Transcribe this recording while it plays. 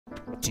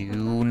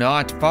Do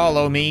not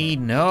follow me.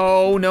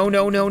 No, no,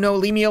 no, no, no.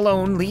 Leave me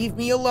alone. Leave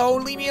me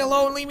alone. Leave me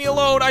alone. Leave me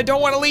alone. I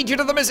don't want to lead you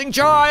to the missing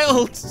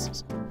child.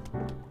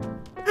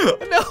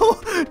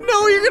 No,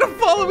 no, you're gonna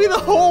follow me the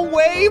whole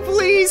way,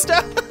 please.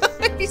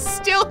 He's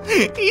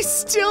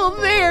still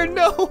there.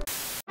 No.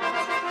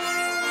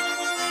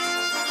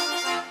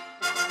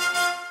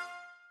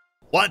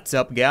 What's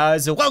up,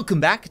 guys? Welcome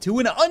back to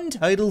an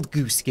Untitled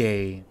Goose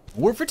game,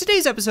 where for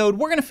today's episode,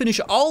 we're gonna finish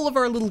all of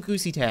our little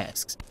goosey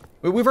tasks.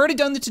 We've already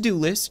done the to-do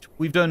list.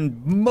 We've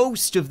done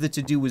most of the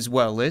to-do as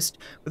well list,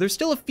 but there's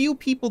still a few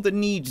people that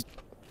need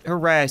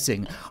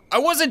harassing. I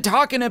wasn't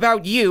talking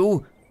about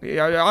you.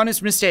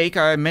 Honest mistake,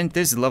 I meant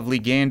this lovely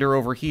gander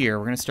over here.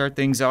 We're gonna start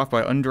things off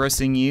by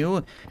undressing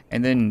you,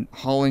 and then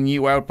hauling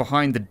you out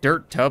behind the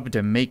dirt tub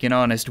to make an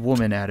honest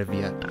woman out of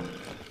you.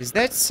 Does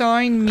that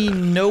sign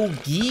mean no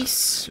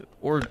geese,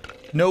 or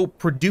no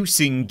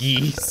producing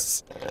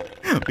geese?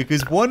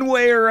 Because one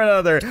way or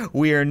another,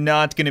 we are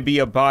not gonna be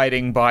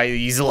abiding by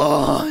these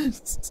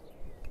laws.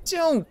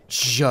 Don't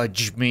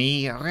judge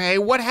me, okay?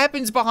 What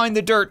happens behind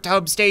the dirt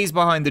tub stays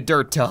behind the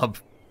dirt tub.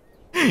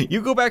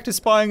 You go back to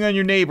spying on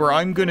your neighbor,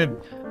 I'm gonna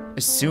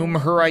assume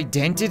her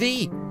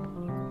identity?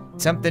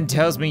 Something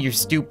tells me you're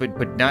stupid,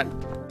 but not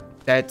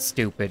that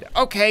stupid.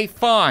 Okay,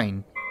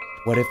 fine.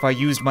 What if I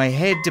used my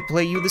head to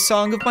play you the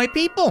song of my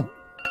people?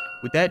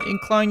 Would that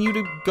incline you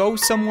to go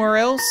somewhere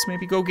else?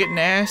 Maybe go get an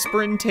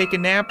aspirin, take a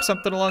nap,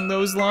 something along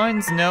those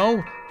lines?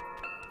 No?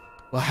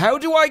 Well, how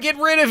do I get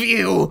rid of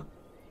you?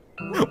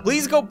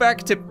 Please go back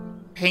to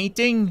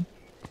painting.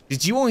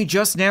 Did you only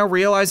just now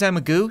realize I'm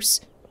a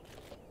goose?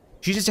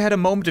 She just had a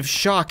moment of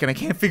shock and I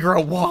can't figure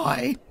out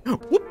why.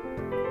 Whoop.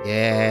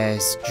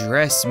 Yes,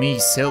 dress me,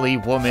 silly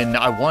woman.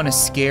 I want to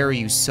scare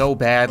you so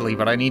badly,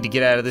 but I need to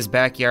get out of this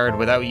backyard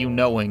without you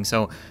knowing,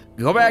 so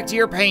go back to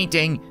your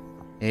painting.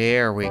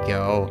 There we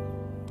go.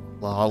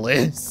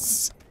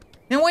 Flawless.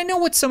 Now I know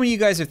what some of you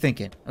guys are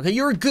thinking. Okay,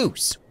 you're a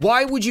goose.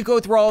 Why would you go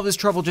through all of this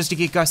trouble just to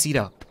get gussied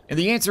up? And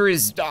the answer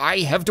is, I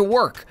have to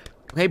work.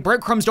 Okay,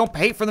 breadcrumbs don't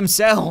pay for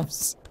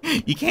themselves.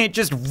 You can't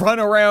just run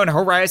around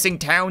harassing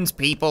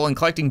townspeople and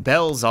collecting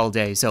bells all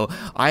day. So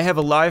I have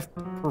a live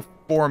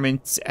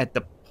performance at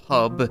the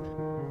pub.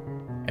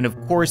 And of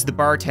course the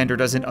bartender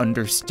doesn't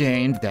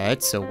understand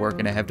that, so we're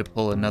gonna have to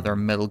pull another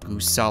Metal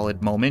Goose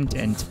Solid moment,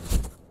 and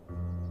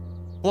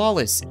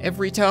flawless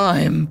every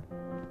time.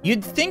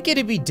 You'd think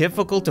it'd be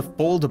difficult to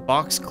fold a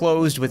box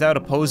closed without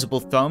opposable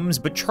thumbs,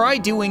 but try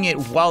doing it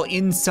while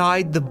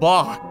inside the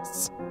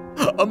box.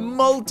 A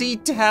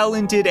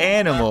multi-talented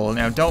animal.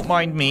 Now, don't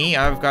mind me,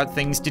 I've got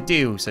things to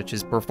do, such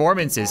as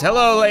performances.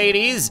 Hello,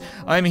 ladies,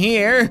 I'm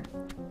here.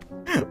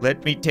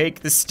 Let me take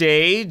the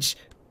stage.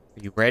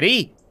 Are you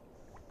ready?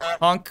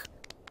 Honk.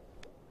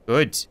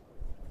 Good.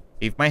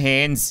 Wave my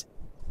hands.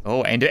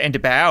 Oh, and a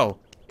bow.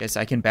 Yes,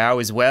 I can bow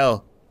as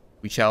well.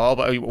 We shall all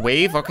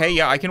wave. Okay,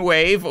 yeah, I can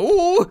wave.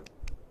 Ooh.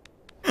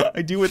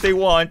 I do what they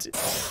want.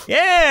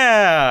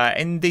 Yeah,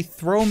 and they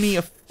throw me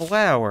a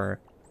flower.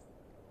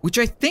 Which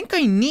I think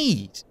I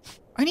need.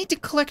 I need to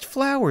collect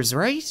flowers,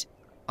 right?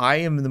 I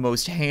am the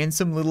most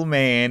handsome little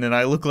man, and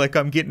I look like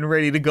I'm getting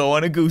ready to go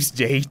on a goose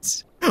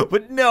date.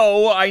 But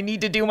no, I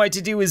need to do my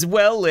to-do as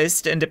well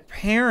list, and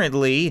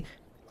apparently,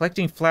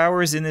 collecting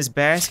flowers in this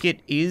basket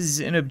is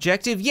an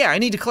objective. Yeah, I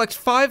need to collect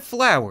 5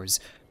 flowers.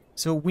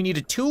 So we need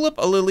a tulip,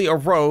 a lily, a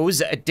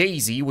rose, a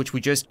daisy, which we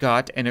just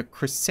got, and a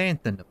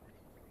chrysanthemum.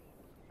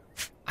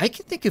 I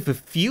can think of a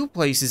few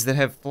places that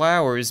have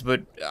flowers,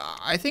 but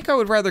I think I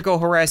would rather go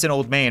harass an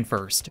old man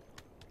first.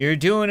 You're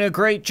doing a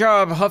great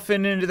job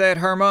huffing into that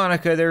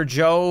harmonica there,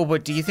 Joe,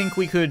 but do you think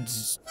we could,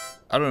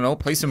 I don't know,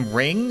 play some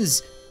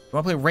rings? You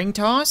wanna play ring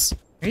toss?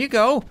 Here you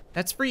go,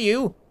 that's for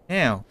you.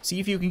 Now,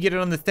 see if you can get it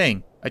on the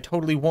thing. I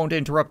totally won't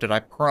interrupt it, I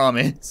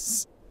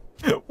promise.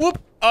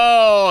 Whoop!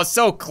 Oh,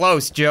 so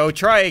close, Joe.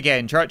 Try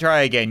again,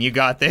 try again, you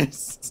got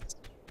this.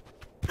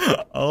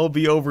 I'll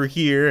be over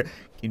here,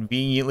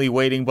 conveniently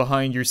waiting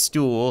behind your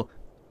stool.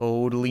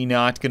 Totally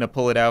not gonna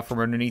pull it out from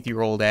underneath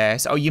your old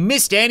ass. Oh, you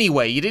missed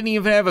anyway. You didn't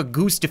even have a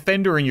goose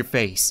defender in your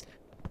face.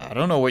 I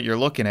don't know what you're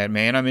looking at,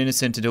 man. I'm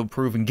innocent until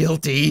proven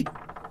guilty.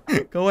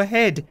 Go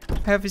ahead,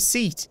 have a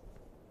seat.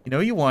 You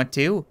know you want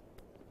to.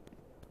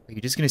 Are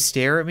you just gonna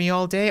stare at me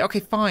all day? Okay,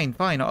 fine.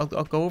 I'll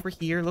go over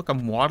here. Look,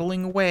 I'm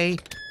waddling away.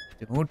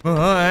 Don't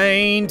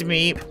mind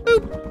me.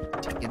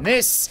 Boop. Taking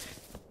this.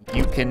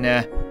 You can,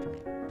 no,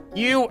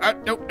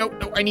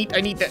 I need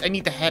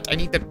the hat,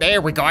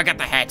 there we go, I got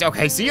the hat.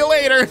 Okay, see you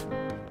later.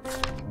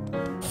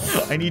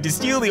 I need to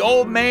steal the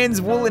old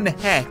man's woolen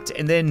hat,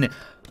 and then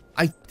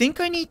I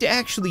think I need to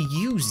actually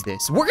use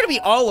this. We're gonna be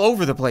all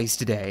over the place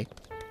today.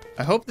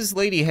 I hope this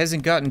lady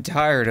hasn't gotten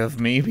tired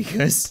of me,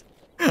 because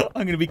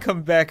I'm gonna be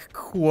coming back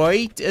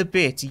quite a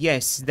bit.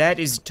 Yes, that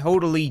is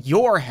totally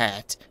your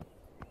hat.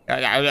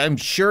 I'm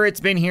sure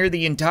it's been here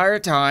the entire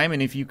time, and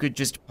if you could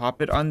just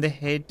pop it on the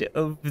head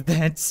of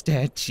that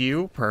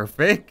statue,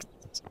 perfect.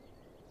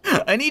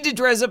 I need to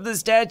dress up the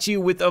statue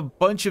with a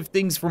bunch of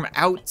things from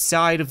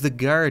outside of the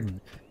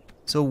garden.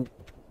 So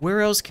where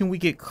else can we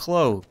get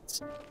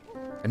clothes?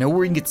 I know where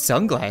we can get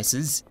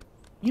sunglasses.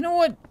 You know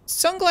what?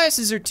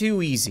 Sunglasses are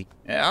too easy.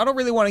 I don't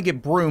really want to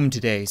get broomed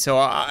today, so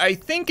I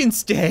think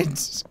instead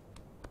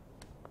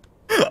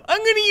I'm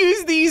gonna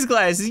use these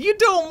glasses. You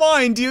don't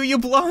mind, do you,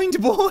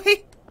 blind boy?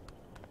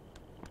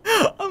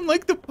 I'm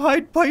like the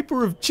Pied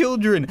Piper of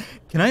children.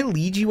 Can I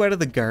lead you out of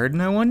the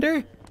garden, I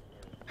wonder?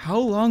 How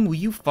long will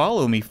you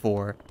follow me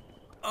for?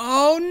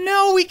 Oh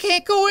no, we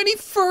can't go any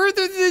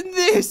further than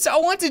this. I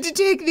wanted to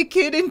take the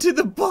kid into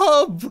the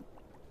pub.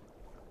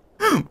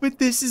 But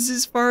this is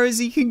as far as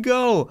he can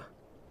go.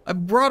 I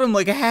brought him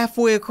like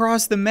halfway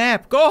across the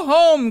map. Go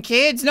home,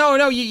 kids.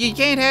 No, you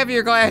can't have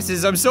your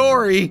glasses. I'm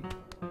sorry.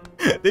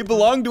 They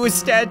belong to a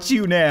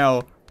statue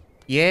now.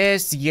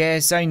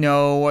 Yes, I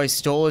know. I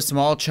stole a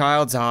small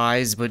child's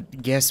eyes,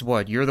 but guess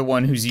what? You're the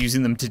one who's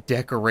using them to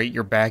decorate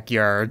your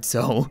backyard,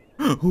 so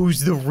who's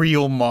the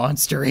real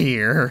monster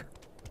here?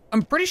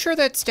 I'm pretty sure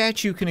that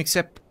statue can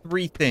accept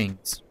 3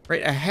 things,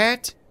 right? A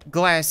hat,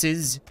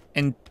 glasses,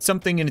 and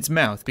something in its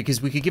mouth,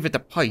 because we could give it the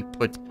pipe,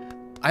 but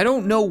I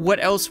don't know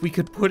what else we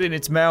could put in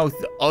its mouth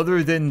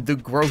other than the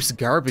gross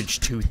garbage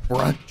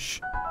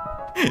toothbrush.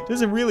 It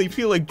doesn't really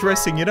feel like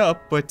dressing it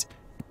up, but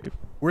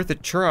worth a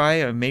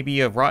try.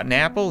 Maybe a rotten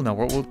apple? No,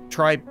 we'll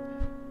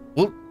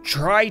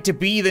try to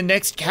be the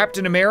next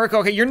Captain America.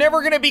 Okay, you're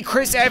never gonna be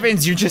Chris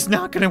Evans. You're just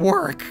not gonna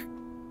work.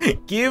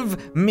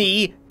 Give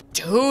me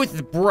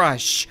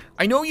toothbrush.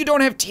 I know you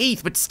don't have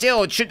teeth, but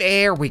still, it should.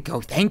 There we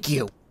go. Thank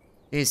you.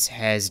 This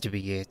has to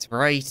be it,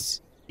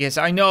 right? Yes,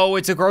 I know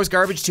it's a gross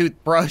garbage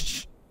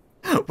toothbrush,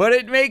 but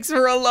it makes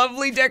for a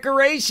lovely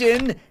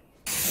decoration.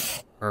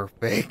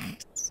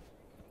 Perfect.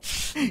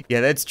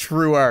 Yeah, that's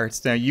true art.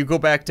 Now you go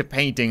back to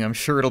painting. I'm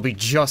sure it'll be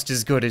just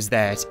as good as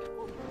that.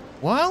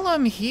 While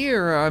I'm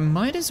here, I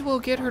might as well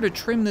get her to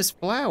trim this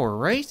flower,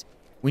 right?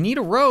 We need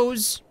a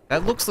rose.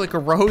 That looks like a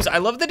rose. I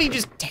love that he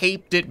just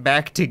taped it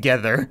back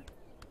together.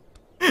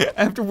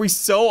 After we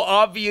so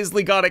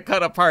obviously got it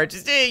cut apart.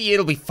 Just,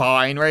 it'll be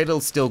fine, right? It'll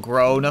still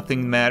grow,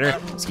 nothing matter.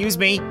 Excuse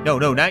me. No,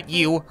 not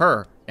you,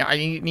 her.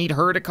 I need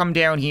her to come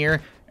down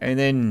here and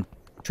then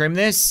trim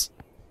this.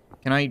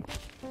 Can I?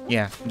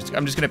 Yeah,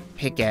 I'm just gonna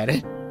pick at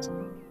it.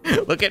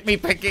 Look at me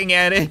picking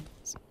at it.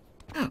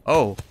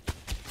 Oh,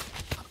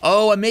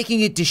 I'm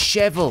making it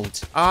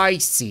disheveled. I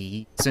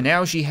see. So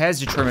now she has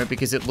to trim it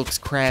because it looks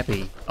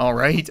crappy. All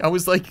right, I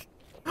was like,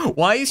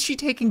 why is she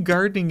taking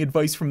gardening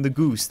advice from the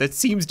goose? That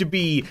seems to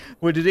be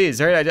what it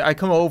is, right? I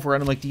come over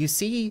and I'm like, do you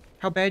see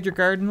how bad your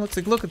garden looks?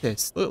 Like, look at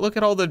this. Look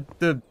at all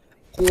the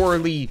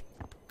poorly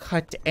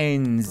cut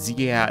ends.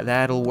 Yeah,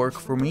 that'll work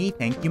for me.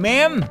 Thank you,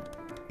 ma'am.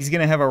 He's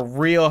gonna have a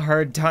real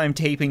hard time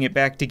taping it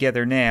back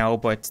together now,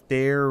 but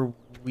there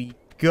we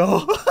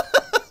go.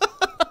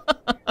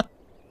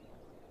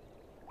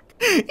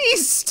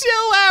 He's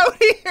still out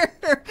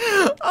here.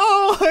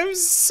 Oh, I'm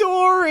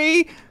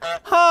sorry.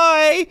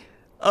 Hi.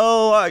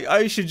 Oh,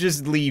 I should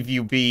just leave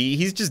you be.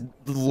 He's just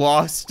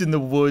lost in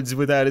the woods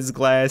without his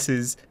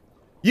glasses.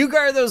 You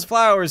guard those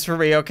flowers for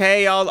me,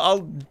 okay?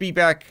 I'll be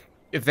back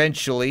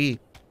eventually.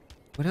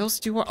 What else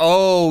do I?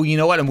 Oh, you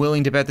know what? I'm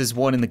willing to bet there's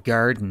one in the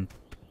garden.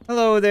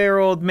 Hello there,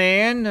 old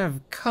man.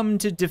 I've come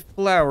to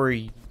deflower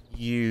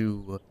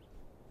you.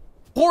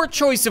 Poor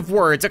choice of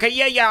words. Okay,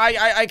 yeah,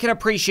 I can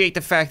appreciate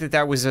the fact that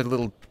that was a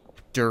little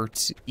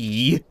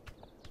dirt-y.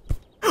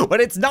 But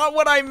it's not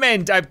what I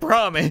meant, I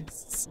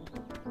promise.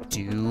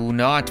 Do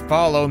not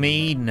follow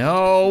me.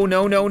 No.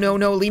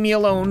 Leave me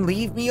alone.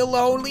 Leave me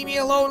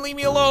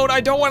alone.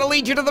 I don't want to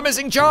lead you to the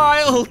missing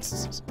child.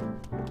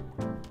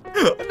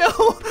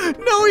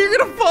 No, you're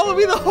gonna follow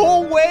me the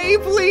whole way,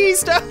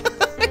 please.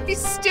 He's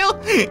still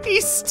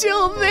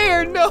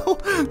there. No,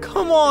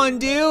 come on,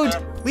 dude.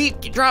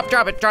 Drop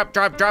it.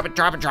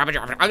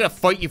 I'm gonna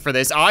fight you for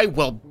this. I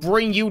will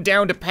bring you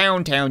down to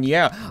Pound Town.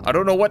 Yeah, I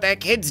don't know what that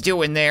kid's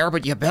doing there,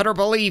 but you better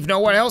believe no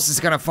one else is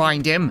gonna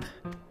find him.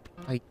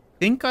 I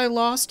think I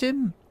lost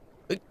him.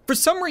 For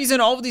some reason,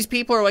 all of these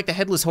people are like the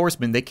Headless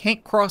Horseman. They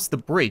can't cross the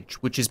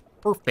bridge, which is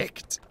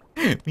perfect.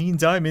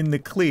 Means I'm in the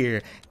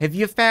clear. Have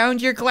you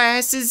found your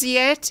glasses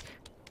yet?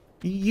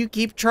 You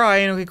keep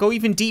trying. Okay, go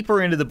even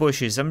deeper into the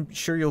bushes. I'm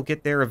sure you'll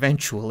get there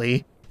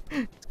eventually.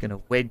 It's gonna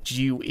wedge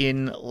you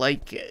in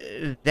like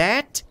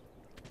that.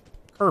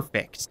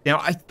 Perfect. Now,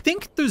 I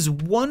think there's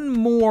one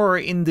more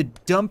in the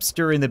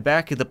dumpster in the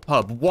back of the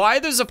pub. Why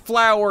there's a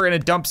flower in a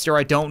dumpster,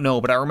 I don't know,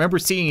 but I remember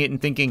seeing it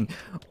and thinking,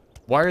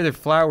 why are there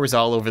flowers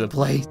all over the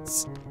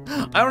place?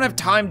 I don't have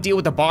time to deal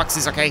with the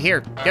boxes. Okay,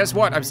 here, guess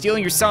what? I'm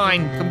stealing your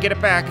sign. Come get it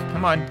back.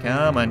 Come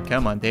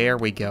on. There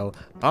we go.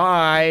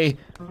 Bye.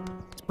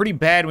 It's pretty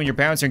bad when you're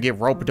bouncing and get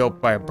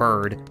rope-a-dope by a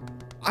bird.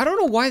 I don't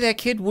know why that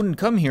kid wouldn't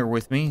come here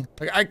with me.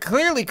 Like, I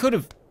clearly could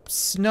have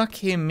snuck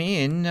him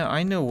in.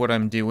 I know what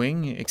I'm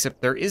doing,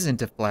 except there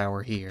isn't a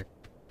flower here.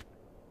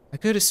 I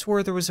could have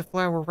swore there was a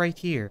flower right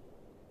here.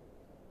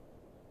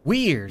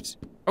 Weird.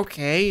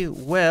 Okay,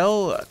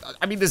 well,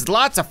 I mean, there's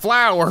lots of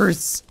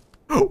flowers.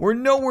 We're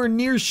nowhere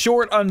near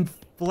short on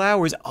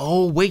flowers.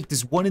 Oh, wait,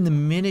 there's one in the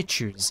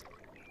miniatures,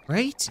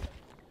 right?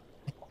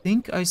 I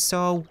think I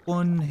saw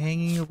one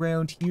hanging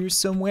around here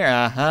somewhere.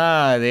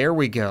 Aha, there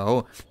we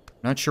go.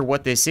 Not sure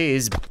what this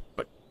is,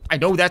 but I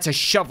know that's a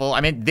shovel.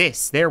 I meant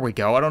this. There we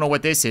go. I don't know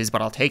what this is,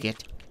 but I'll take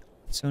it.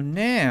 So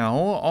now,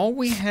 all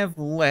we have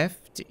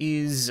left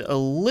is a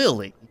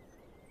lily.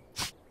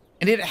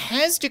 And it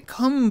has to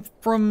come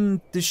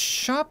from the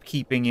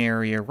shopkeeping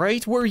area,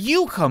 right? Where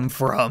you come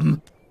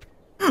from.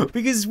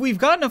 Because we've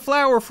gotten a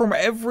flower from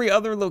every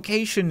other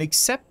location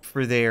except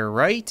for there,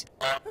 right?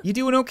 You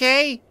doing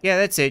okay? Yeah,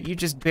 that's it. You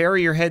just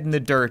bury your head in the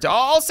dirt.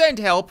 I'll send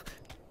help.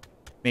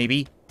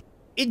 Maybe.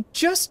 It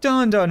just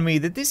dawned on me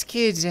that this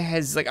kid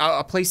has like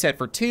a playset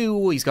for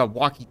 2, he's got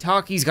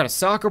walkie-talkie, he's got a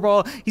soccer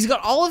ball, he's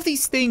got all of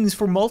these things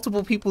for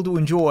multiple people to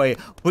enjoy,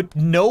 but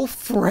no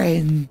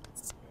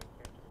friends.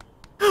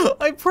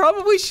 I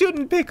probably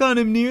shouldn't pick on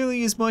him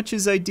nearly as much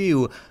as I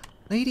do.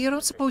 Lady, I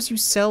don't suppose you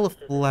sell a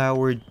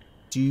flower,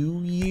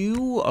 do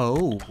you?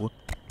 Oh,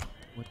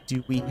 what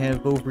do we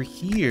have over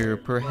here?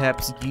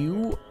 Perhaps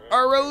you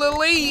are a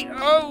lily?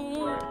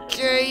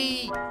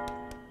 Okay.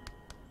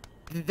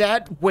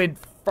 That went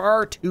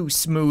far too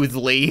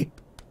smoothly.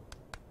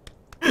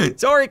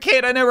 Sorry,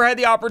 kid, I never had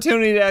the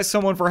opportunity to ask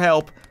someone for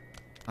help.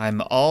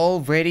 I'm all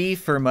ready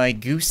for my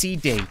goosey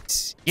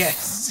date.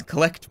 Yes,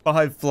 collect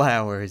 5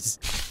 flowers.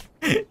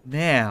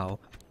 Now,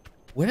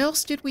 what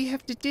else did we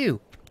have to do?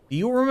 Do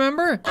you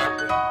remember?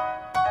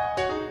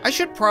 I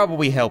should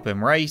probably help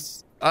him, right?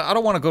 I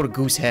don't want to go to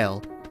goose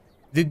hell.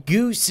 The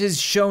goose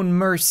has shown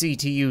mercy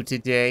to you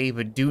today,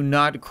 but do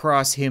not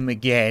cross him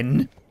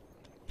again.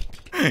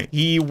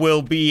 He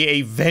will be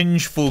a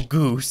vengeful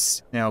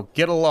goose. Now,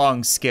 get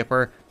along,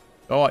 Skipper.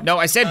 Oh, no,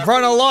 I said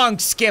run along,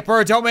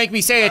 Skipper. Don't make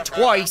me say it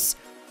twice.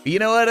 But you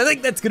know what? I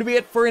think that's gonna be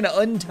it for an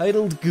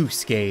Untitled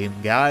Goose game,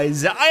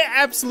 guys. I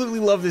absolutely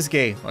love this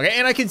game, okay?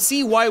 And I can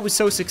see why it was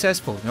so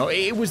successful. You know,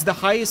 it was the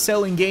highest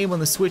selling game on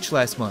the Switch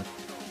last month.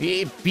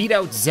 It beat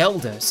out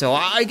Zelda, so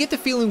I get the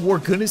feeling we're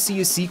gonna see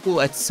a sequel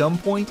at some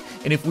point,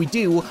 and if we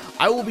do,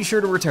 I will be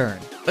sure to return.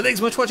 But thanks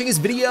so much for watching this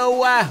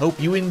video, I hope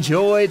you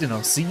enjoyed, and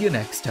I'll see you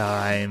next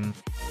time.